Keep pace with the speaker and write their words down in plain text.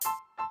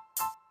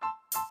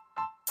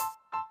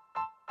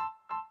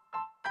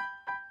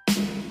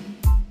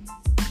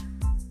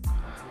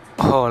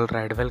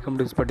Alright, welcome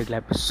to this particular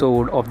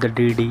episode of the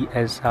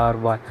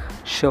DDSRY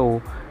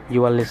show.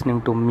 You are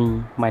listening to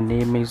me. My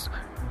name is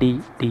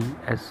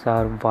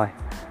DDSRY.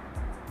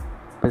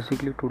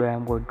 Basically, today I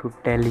am going to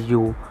tell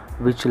you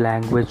which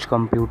language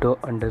computer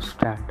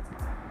understand.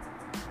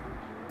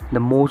 The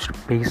most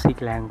basic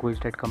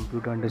language that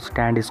computer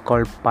understand is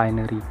called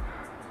binary,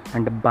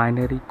 and the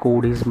binary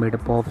code is made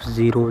up of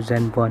zeros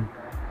and one.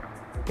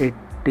 It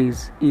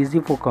is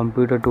easy for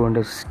computer to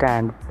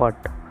understand, but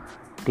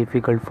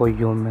difficult for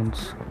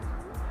humans.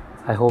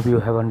 I hope you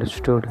have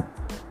understood.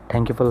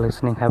 Thank you for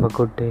listening. Have a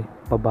good day.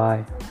 Bye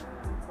bye.